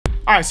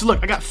Alright, so look,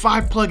 I got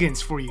 5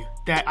 plugins for you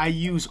that I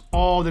use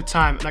all the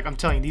time. Like I'm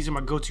telling you, these are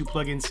my go-to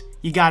plugins.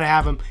 You gotta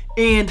have them,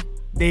 and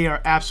they are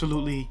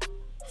absolutely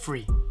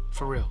free.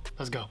 For real.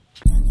 Let's go.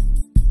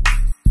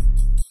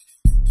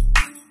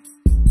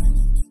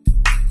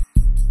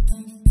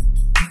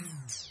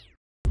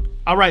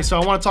 Alright, so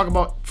I want to talk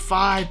about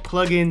 5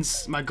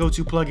 plugins, my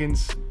go-to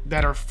plugins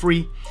that are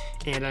free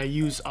and I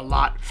use a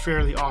lot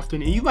fairly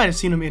often, and you might have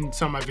seen them in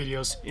some of my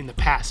videos in the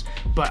past,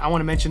 but I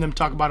want to mention them,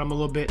 talk about them a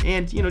little bit,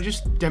 and you know,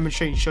 just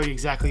demonstrate and show you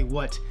exactly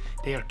what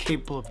they are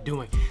capable of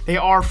doing. They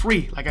are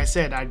free, like I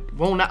said. I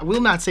will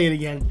not say it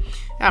again.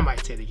 I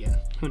might say it again,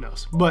 who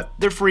knows, but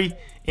they're free,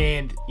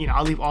 and you know,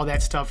 I'll leave all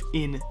that stuff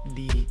in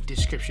the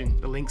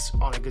description, the links,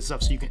 all that good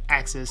stuff, so you can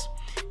access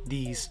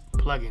these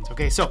plugins.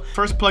 Okay, so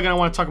first plugin I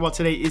want to talk about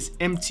today is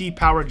MT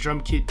Power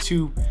Drum Kit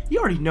 2. You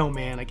already know,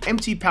 man, like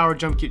MT Power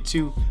Drum Kit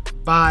 2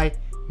 by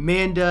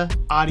Manda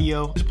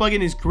Audio. This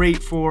plugin is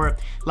great for,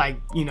 like,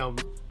 you know,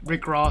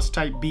 Rick Ross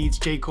type beats,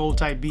 J. Cole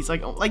type beats,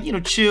 like you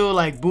know, chill,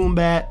 like boom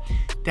bap,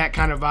 that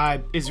kind of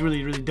vibe is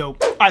really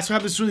dope. All right, so I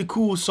have this really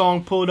cool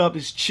song pulled up.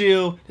 It's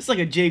chill. It's like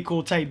a J.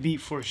 Cole type beat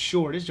for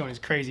sure. This joint is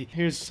crazy.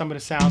 Here's some of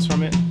the sounds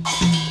from it.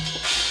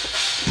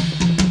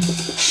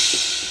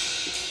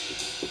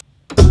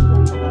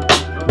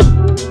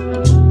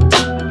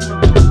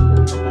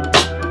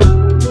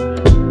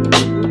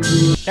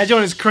 That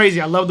joint is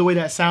crazy. I love the way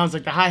that sounds,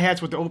 like the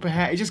hi-hats with the open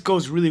hat. It just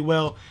goes really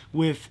well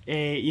with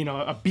a, you know,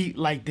 a beat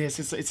like this.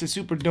 It's a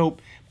super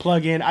dope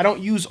plugin. I don't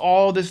use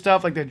all this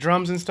stuff, like the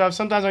drums and stuff.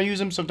 Sometimes I use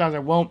them, sometimes I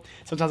won't.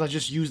 Sometimes I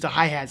just use the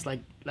hi-hats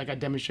like I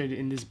demonstrated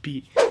in this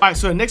beat. All right,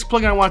 so the next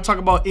plugin I want to talk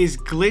about is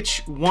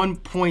Glitch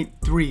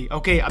 1.3.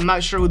 Okay, I'm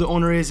not sure who the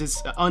owner is.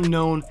 It's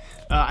unknown.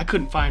 I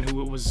couldn't find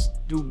who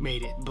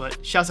made it,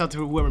 but shouts out to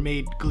whoever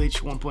made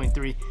Glitch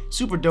 1.3.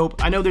 Super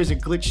dope. I know there's a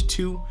Glitch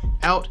 2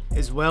 out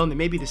as well, and they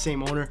may be the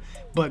same owner,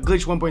 but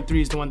Glitch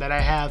 1.3 is the one that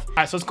I have. All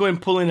right, so let's go ahead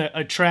and pull in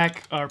a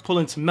track, or pull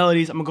in some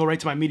melodies. I'm gonna go right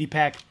to my MIDI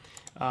pack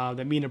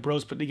that me and the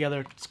bros put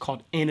together. It's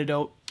called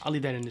Antidote. I'll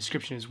leave that in the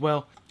description as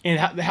well. And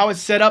how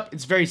it's set up,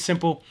 it's very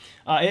simple.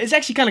 It's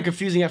actually kind of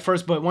confusing at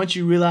first, but once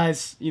you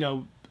realize, you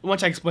know,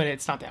 once I explain it,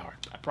 it's not that hard,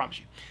 I promise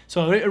you.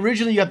 So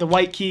originally you got the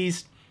white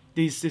keys.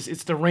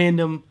 It's the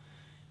random.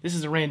 This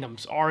is a random.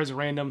 So R is a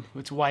random.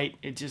 It's white.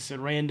 It's just a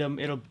random.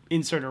 It'll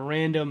insert a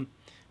random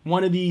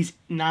one of these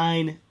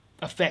 9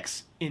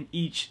 effects in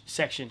each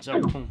section. So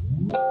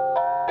boom.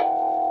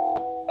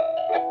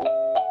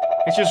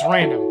 It's just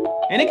random,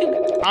 and it can,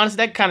 honestly,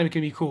 that kind of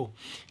can be cool,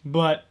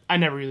 but I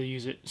never really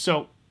use it.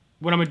 So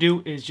what I'm gonna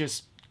do is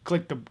just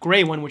click the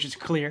gray one, which is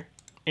clear,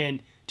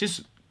 and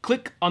just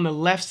click on the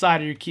left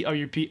side of your key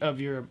of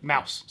your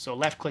mouse. So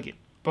left click it.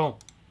 Boom.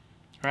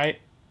 Right?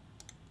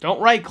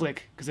 Don't right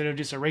click, because it'll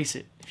just erase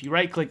it. If you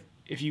right click,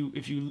 if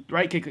you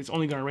right click, it's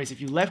only gonna erase. If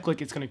you left click,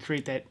 it's gonna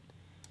create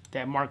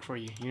that mark for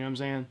you. You know what I'm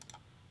saying?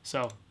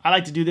 So I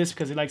like to do this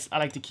because I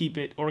like to keep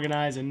it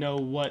organized and know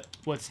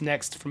what's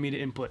next for me to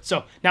input.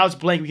 So now it's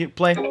blank. We hit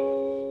play.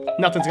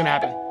 Nothing's gonna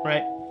happen,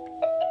 right?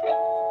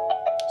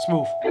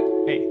 Smooth.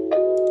 Hey.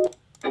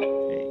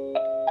 Hey.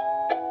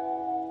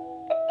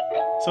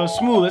 So it's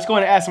smooth. Let's go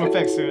ahead and add some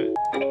effects to it.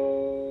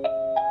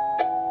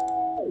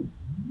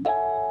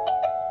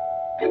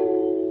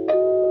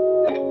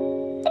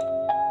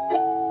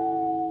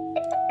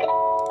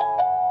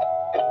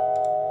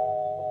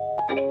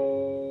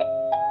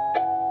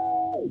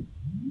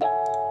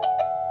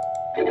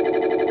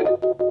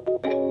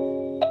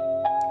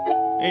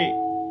 Hey.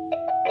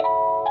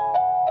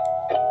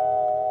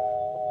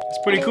 It's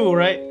pretty cool,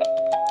 right?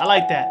 I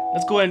like that.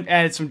 Let's go ahead and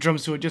add some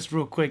drums to it just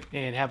real quick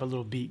and have a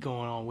little beat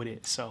going on with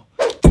it. So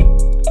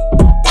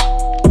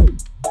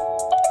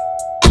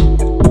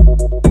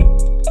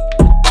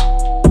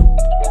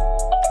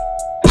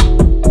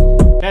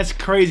that's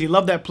crazy.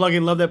 Love that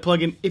plugin. Love that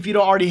plugin. If you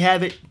don't already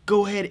have it,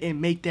 go ahead and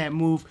make that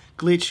move.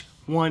 Glitch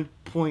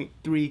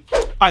 1.3.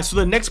 All right, so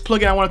the next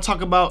plugin I want to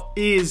talk about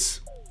is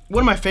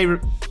one of my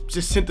favorite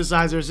just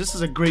synthesizers. This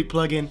is a great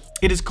plugin.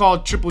 It is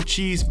called Triple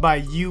Cheese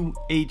by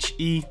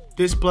UHE.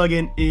 This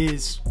plugin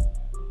is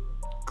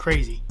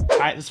crazy. All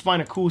right, let's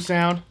find a cool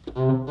sound.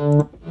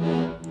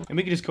 And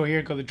we can just go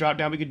here, go to the drop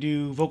down. We could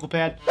do vocal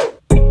pad.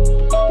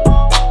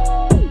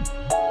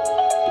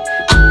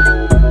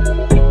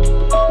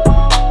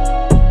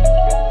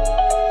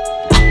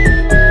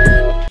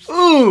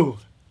 Ooh,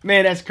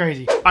 man, that's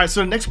crazy. All right,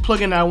 so the next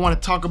plugin I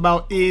want to talk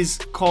about is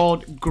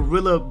called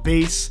Gorilla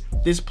Bass.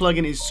 This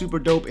plugin is super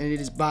dope, and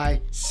it is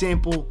by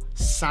Sample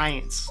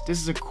Science.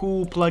 This is a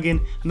cool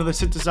plugin, another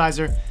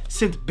synthesizer,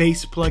 synth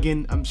bass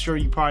plugin. I'm sure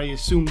you probably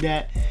assumed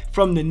that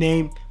from the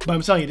name, but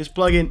I'm telling you, this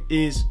plugin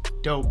is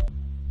dope.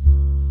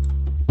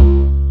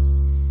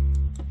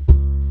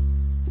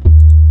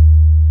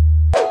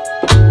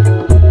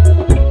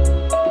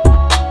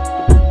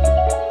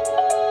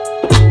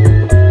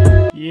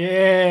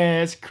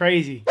 Yeah, it's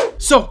crazy.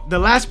 So the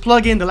last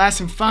plugin, the last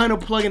and final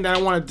plugin that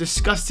I want to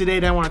discuss today,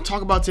 that I want to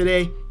talk about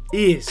today,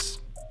 is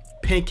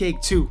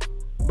Pancake 2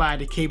 by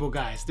the cable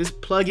guys. This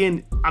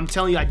plugin, I'm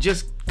telling you, I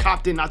just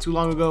copped it not too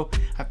long ago.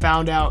 I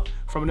found out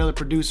from another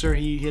producer,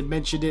 he had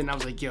mentioned it, and I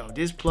was like, yo,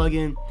 this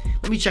plugin,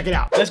 let me check it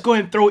out. Let's go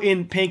ahead and throw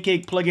in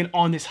Pancake plugin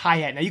on this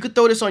hi-hat. Now you could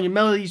throw this on your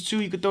melodies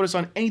too, you could throw this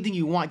on anything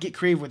you want, get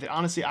creative with it.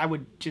 Honestly, I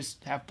would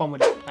just have fun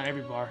with it. Not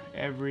every bar,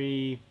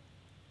 every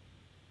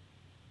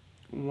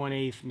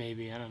 1/8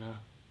 maybe, I don't know.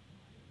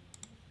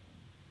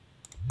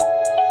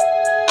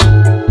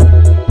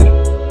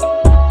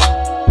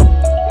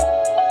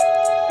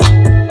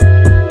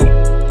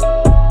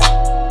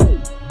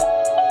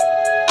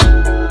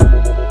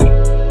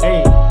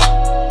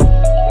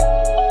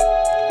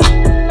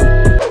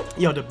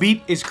 Yo, the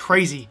beat is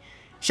crazy.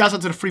 Shouts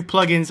out to the free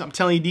plugins. I'm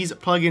telling you, these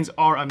plugins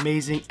are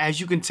amazing. As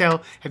you can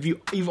tell,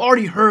 you've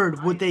already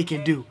heard what they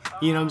can do.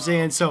 You know what I'm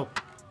saying? So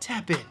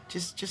tap in.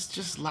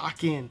 Just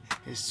lock in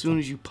as soon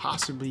as you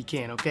possibly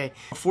can, okay?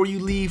 Before you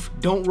leave,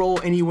 don't roll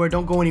anywhere,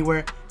 don't go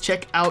anywhere.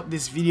 Check out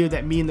this video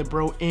that me and the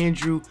bro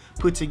Andrew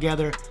put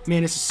together.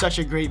 Man, this is such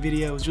a great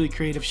video. It was really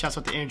creative. Shouts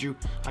out to Andrew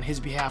on his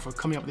behalf for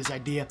coming up with this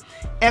idea.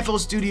 FL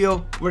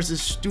Studio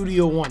versus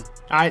Studio One.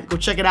 All right, go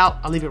check it out.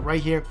 I'll leave it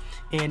right here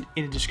and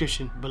in the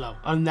description below.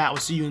 Other than that,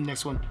 we'll see you in the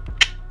next one.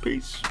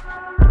 Peace.